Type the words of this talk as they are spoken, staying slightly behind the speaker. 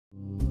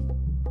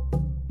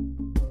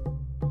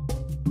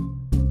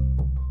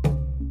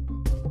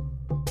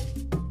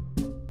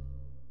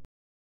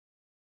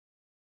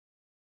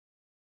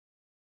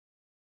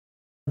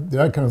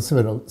There are kind of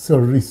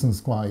several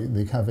reasons why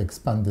they have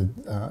expanded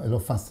a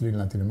lot faster in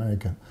Latin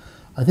America.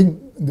 I think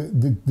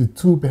the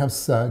two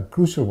perhaps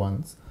crucial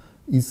ones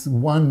is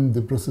one,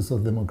 the process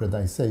of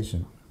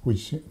democratization,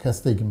 which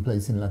has taken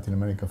place in Latin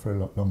America for a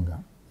lot longer.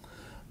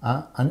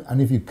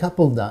 And if you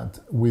couple that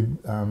with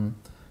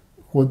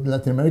what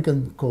Latin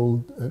Americans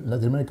call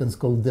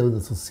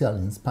deuda social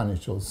in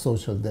Spanish, or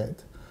social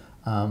debt,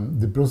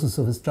 the process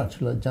of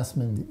structural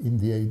adjustment in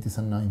the 80s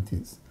and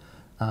 90s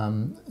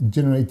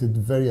generated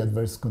very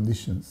adverse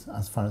conditions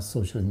as far as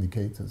social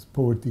indicators.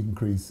 Poverty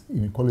increased,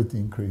 inequality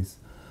increased,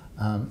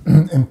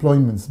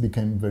 employments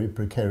became very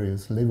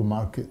precarious, labor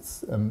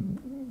markets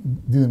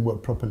didn't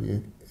work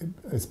properly,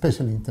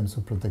 especially in terms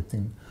of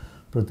protecting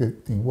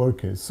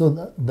workers.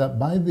 So that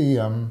by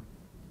the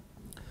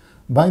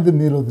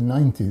middle of the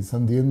 90s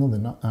and the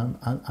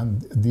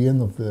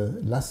end of the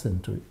last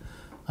century,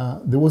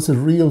 there was a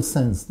real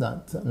sense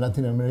that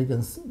Latin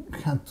Americans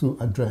had to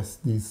address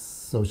these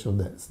social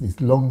debts, these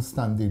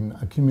long-standing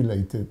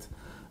accumulated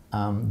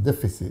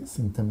deficits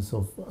in terms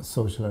of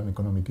social and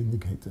economic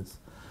indicators.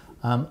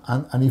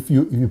 And if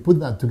you put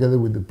that together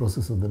with the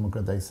process of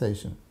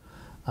democratization,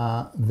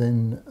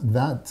 then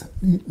that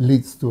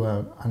leads to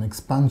an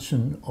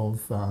expansion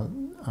of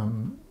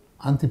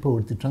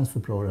anti-poverty transfer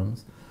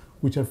programs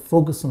which are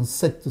focused on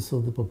sectors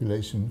of the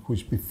population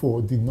which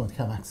before did not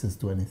have access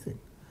to anything.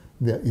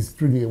 There is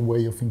really a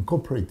way of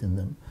incorporating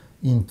them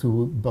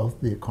into both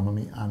the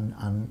economy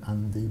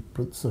and the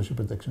social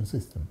protection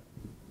system.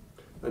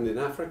 And in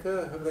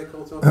Africa, have they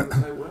caught on in the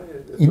same way?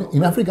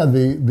 In Africa,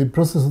 the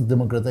process of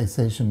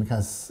democratization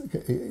has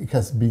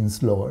been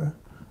slower.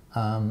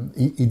 There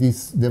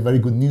are very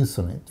good news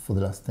on it for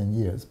the last 10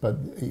 years, but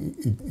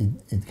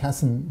it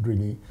hasn't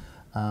really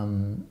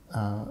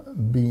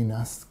been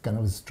as kind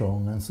of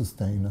strong and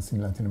sustained as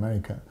in Latin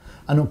America.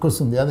 And of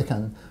course, on the other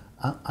hand,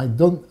 I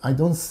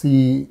don't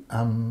see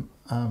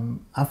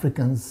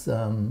Africans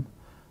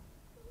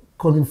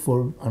calling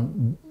for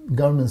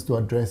governments to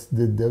address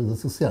the deuda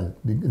social,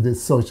 the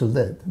social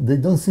debt. They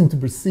don't seem to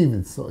perceive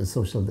it as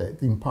social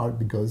debt, in part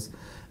because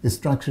the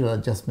structural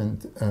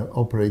adjustment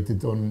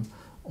operated on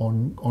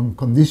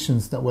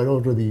conditions that were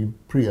already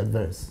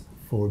pre-adverse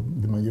for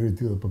the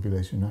majority of the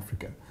population in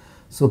Africa.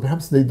 So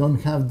perhaps they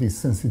don't have this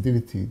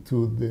sensitivity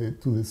to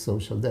the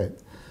social debt.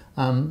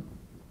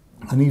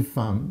 And if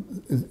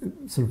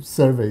sort of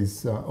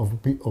surveys of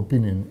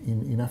opinion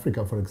in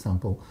Africa, for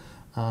example,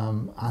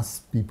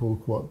 ask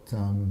people what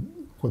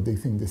they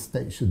think the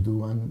state should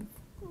do, and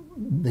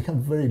they have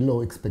very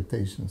low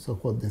expectations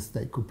of what the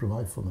state could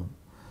provide for them.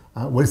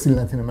 Whereas in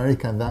Latin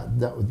America,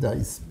 that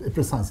is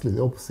precisely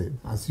the opposite,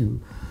 as you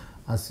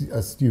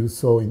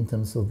saw in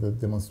terms of the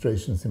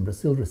demonstrations in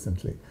Brazil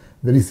recently.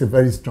 There is a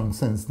very strong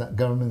sense that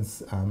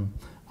governments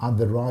are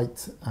the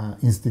right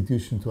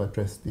institution to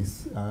address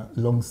this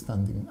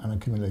long-standing and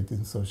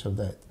accumulating social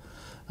debt.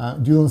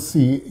 You don't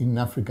see in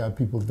Africa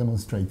people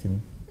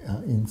demonstrating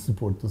in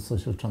support of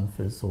social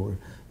transfers or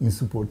in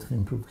support of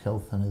improved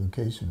health and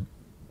education.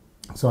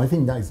 So I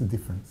think that is the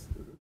difference.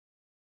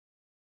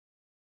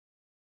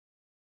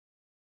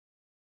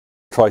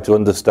 Try to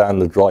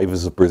understand the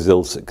drivers of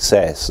Brazil's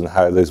success and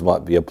how those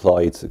might be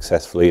applied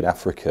successfully in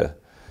Africa.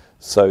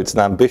 So it's an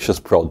ambitious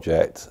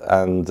project,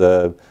 and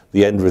the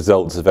end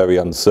results are very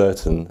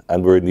uncertain,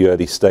 and we're in the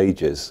early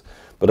stages.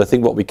 But I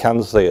think what we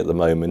can say at the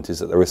moment is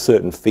that there are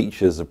certain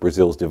features of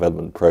Brazil's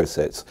development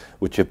process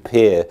which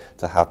appear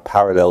to have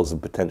parallels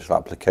and potential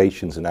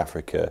applications in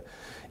Africa.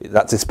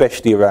 That's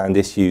especially around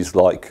issues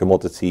like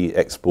commodity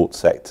export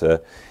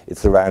sector.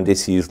 It's around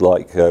issues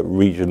like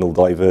regional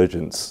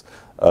divergence.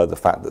 The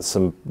fact that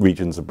some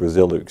regions of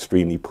Brazil are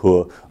extremely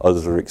poor,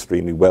 others are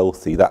extremely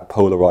wealthy. That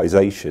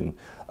polarization,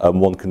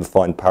 one can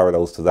find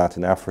parallels to that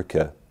in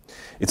Africa.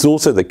 It's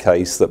also the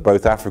case that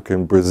both Africa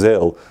and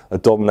Brazil are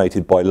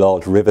dominated by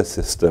large river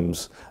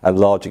systems and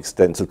large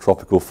extents of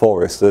tropical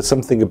forests. There's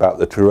something about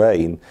the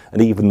terrain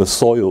and even the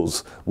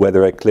soils where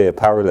there are clear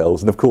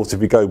parallels. And of course,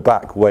 if you go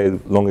back way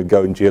long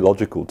ago in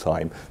geological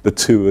time, the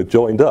two are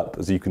joined up,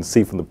 as you can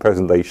see from the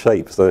present day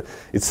shape. So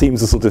it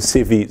seems a sort of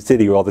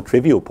silly, rather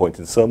trivial point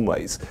in some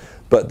ways.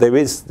 But there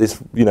is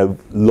this,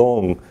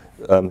 long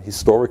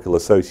historical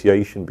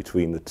association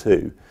between the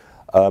two.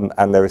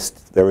 And there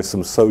are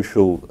some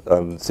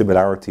social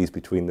similarities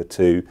between the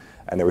two,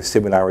 and there are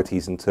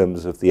similarities in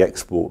terms of the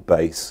export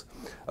base.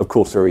 Of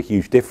course, there are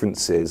huge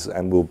differences,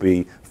 and we'll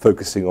be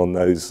focusing on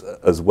those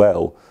as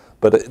well.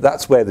 But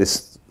that's where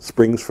this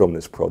springs from,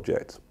 this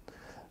project.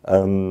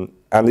 And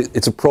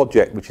it's a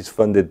project which is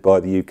funded by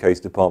the UK's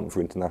Department for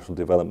International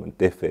Development,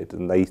 DFID,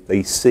 and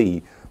they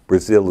see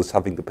Brazil as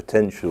having the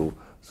potential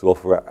to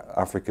offer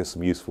Africa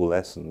some useful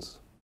lessons.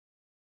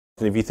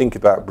 And if you think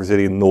about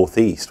Brazilian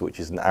northeast, which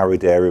is an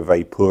arid area,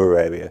 very poor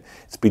area,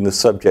 it's been the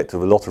subject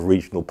of a lot of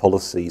regional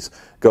policies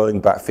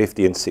going back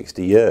 50 and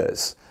 60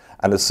 years.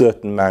 And a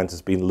certain amount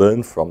has been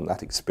learned from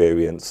that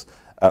experience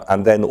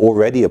and then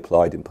already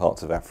applied in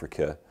parts of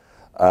Africa.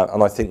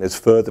 And I think there's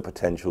further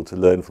potential to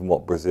learn from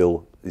what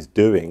Brazil is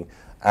doing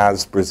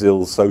as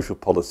Brazil's social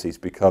policies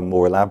become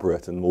more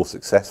elaborate and more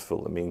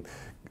successful. I mean,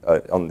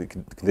 on the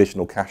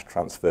conditional cash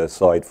transfer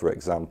side, for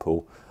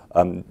example,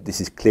 this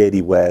is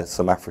clearly where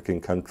some African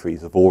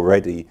countries have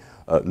already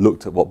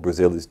looked at what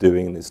Brazil is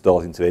doing and is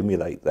starting to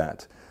emulate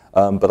that.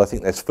 But I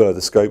think there's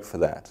further scope for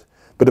that.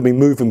 But I mean,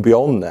 moving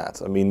beyond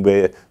that, I mean,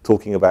 we're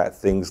talking about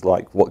things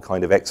like what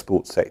kind of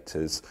export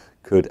sectors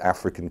could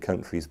African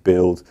countries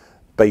build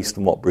based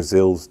on what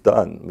Brazil's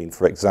done. I mean,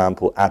 for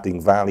example,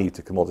 adding value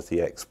to commodity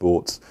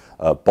exports,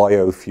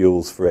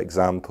 biofuels, for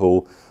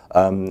example,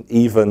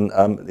 even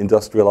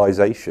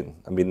industrialization.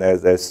 I mean,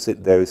 there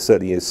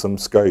certainly is some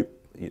scope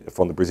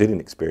from the Brazilian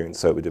experience,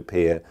 so it would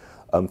appear,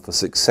 for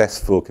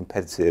successful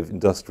competitive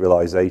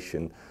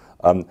industrialization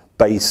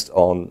based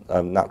on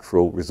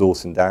natural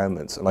resource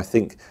endowments. And I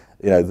think,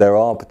 you know, there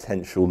are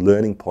potential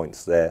learning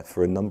points there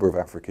for a number of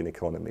African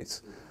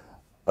economies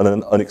and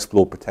an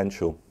unexplored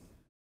potential.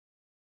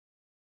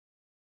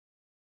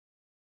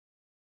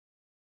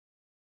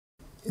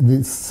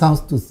 The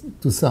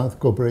South-to-South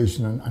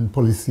cooperation and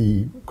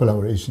policy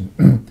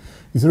collaboration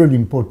is a really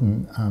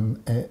important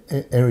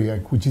area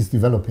which is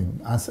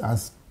developing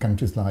as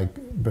countries like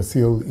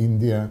Brazil,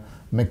 India,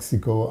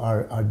 Mexico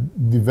are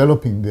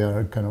developing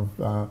their kind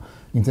of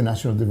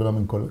international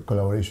development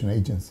collaboration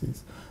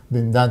agencies.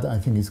 Then that, I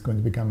think, is going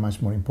to become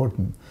much more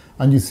important.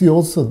 And you see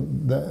also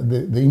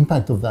the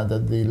impact of that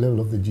at the level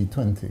of the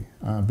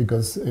G20,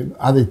 because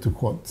added to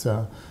what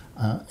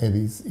Ed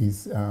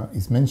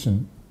is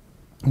mentioned,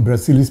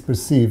 Brazil is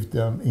perceived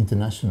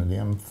internationally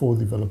and for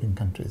developing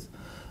countries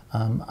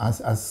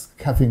as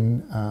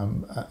having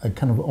a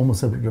kind of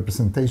almost a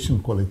representation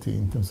quality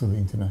in terms of the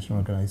international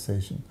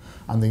organization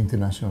and the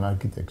international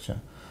architecture.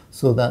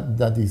 So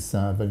that is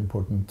very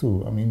important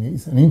too. I mean,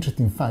 it's an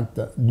interesting fact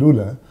that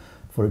Lula,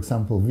 for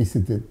example,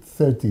 visited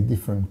 30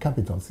 different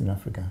capitals in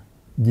Africa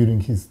during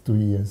his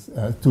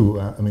 2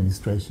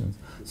 administrations.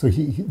 So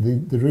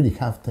they really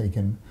have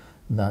taken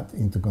that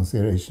into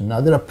consideration.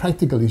 Now there are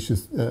practical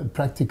issues,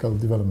 practical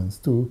developments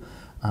too.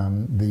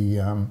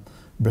 The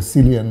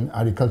Brazilian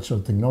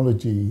Agricultural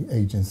Technology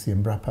Agency,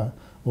 Embrapa,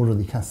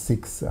 already has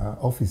 6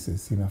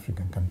 offices in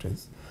African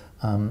countries.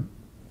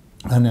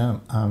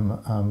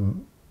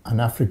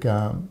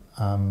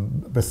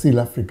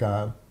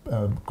 Brazil-Africa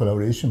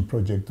collaboration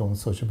project on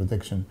social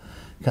protection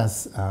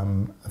has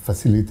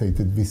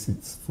facilitated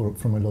visits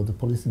from a lot of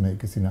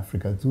policymakers in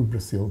Africa to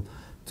Brazil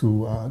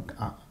to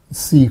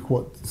see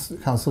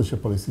how social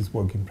policies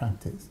work in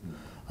practice.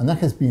 And that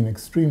has been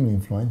extremely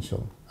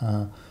influential.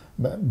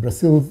 But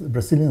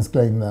Brazilians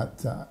claim that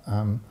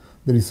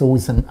there is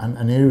always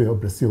an area of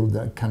Brazil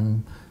that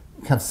can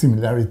have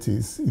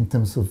similarities in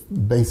terms of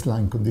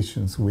baseline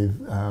conditions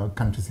with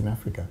countries in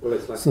Africa. Well,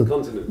 it's like a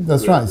continent.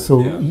 That's right. So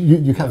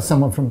you have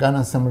someone from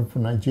Ghana, someone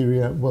from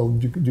Nigeria. Well,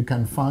 you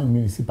can find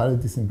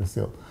municipalities in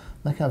Brazil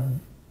that have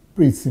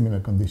pretty similar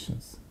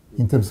conditions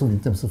in terms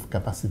of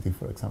capacity,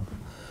 for example.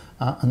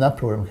 And that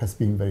program has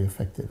been very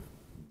effective.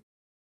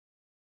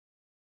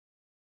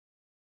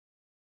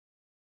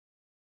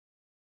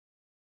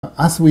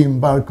 As we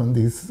embark on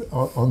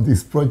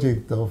this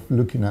project of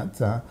looking at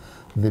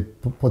the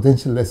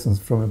potential lessons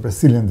from a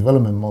Brazilian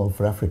development model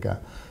for Africa,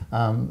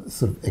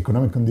 sort of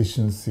economic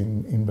conditions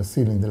in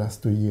Brazil in the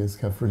last 2 years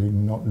have really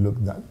not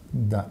looked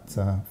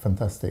that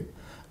fantastic.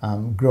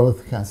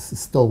 Growth has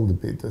stalled a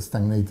bit,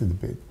 stagnated a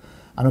bit,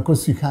 and of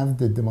course you have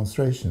the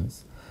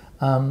demonstrations.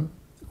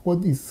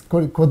 What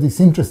is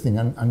interesting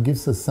and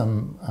gives us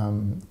some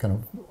kind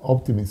of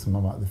optimism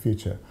about the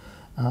future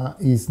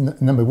is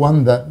number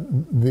one, that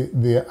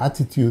the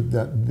attitude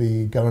that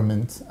the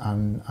government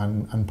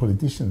and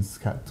politicians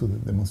had to the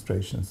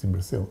demonstrations in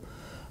Brazil.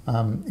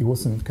 It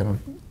wasn't kind of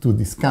to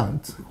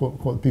discount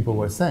what people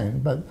were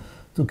saying, but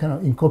to kind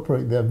of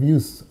incorporate their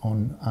views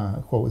on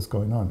what was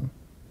going on.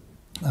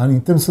 And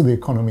in terms of the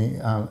economy,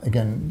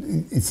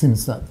 again, it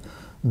seems that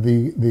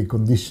the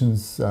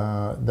conditions,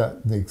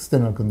 that the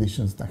external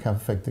conditions that have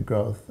affected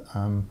growth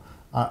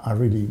are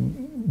really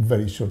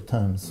very short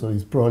term. So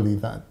it's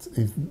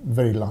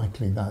very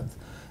likely that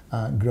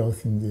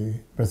growth in the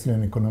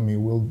Brazilian economy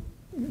will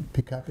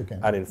pick up again.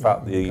 And in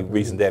fact, the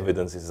recent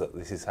evidence is that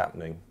this is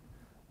happening.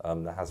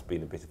 There has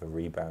been a bit of a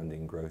rebound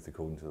in growth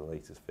according to the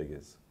latest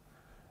figures.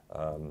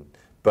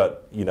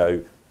 But, you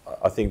know,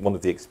 I think one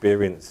of the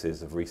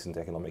experiences of recent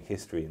economic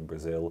history in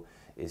Brazil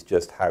is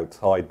just how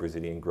tied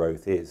Brazilian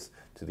growth is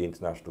to the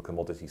international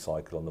commodity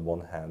cycle on the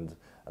one hand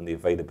and the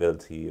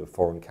availability of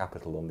foreign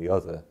capital on the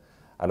other.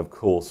 And of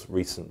course,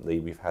 recently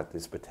we've had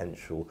this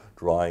potential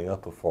drying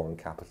up of foreign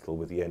capital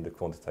with the end of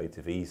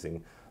quantitative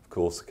easing. Of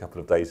course, a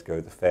couple of days ago,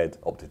 the Fed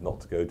opted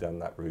not to go down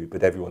that route,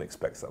 but everyone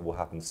expects that will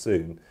happen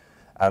soon.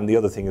 And the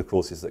other thing, of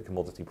course, is that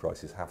commodity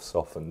prices have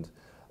softened,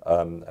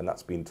 and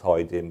that's been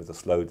tied in with a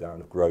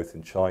slowdown of growth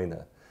in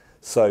China.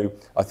 So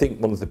I think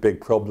one of the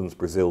big problems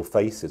Brazil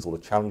faces, or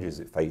the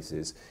challenges it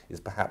faces, is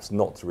perhaps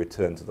not to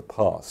return to the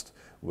past,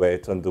 where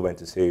it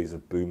underwent a series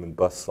of boom and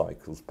bust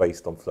cycles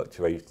based on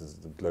fluctuations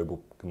in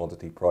global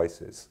commodity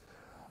prices.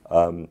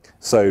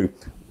 So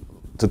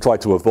to try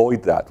to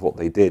avoid that, what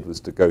they did was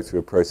to go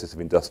through a process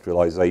of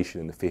industrialization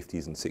in the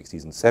 50s and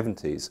 60s and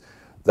 70s.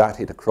 That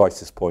hit a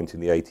crisis point in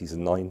the 80s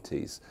and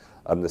 90s.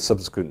 There's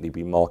subsequently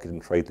been market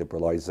and trade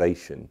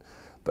liberalisation.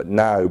 But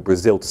now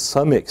Brazil, to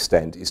some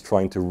extent, is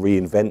trying to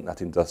reinvent that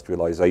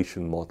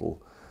industrialisation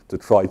model to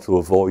try to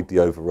avoid the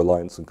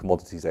over-reliance on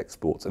commodities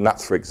exports. And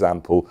that's, for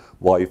example,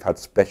 why you've had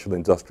special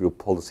industrial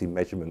policy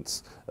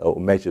measurements, or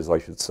measures, I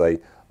should say,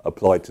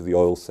 applied to the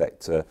oil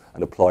sector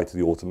and applied to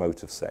the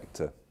automotive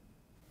sector.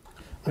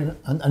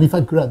 And if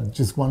I could add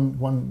just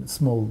one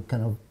small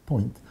kind of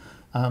point.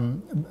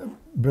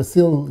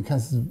 Brazil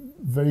has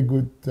very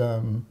good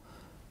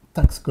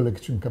tax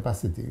collection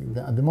capacity.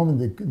 At the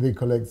moment, they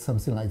collect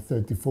something like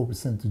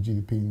 34% of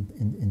GDP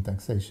in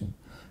taxation,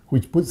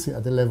 which puts it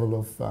at the level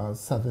of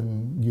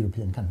southern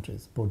European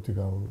countries,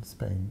 Portugal,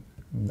 Spain,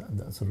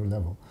 that sort of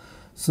level.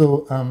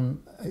 So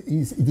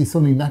it is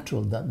only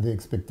natural that the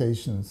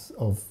expectations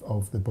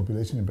of the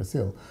population in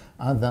Brazil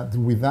are that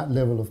with that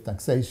level of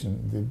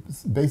taxation,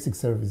 the basic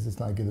services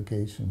like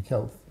education,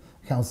 health,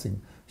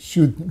 housing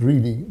should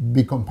really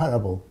be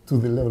comparable to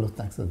the level of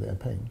tax that they are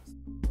paying.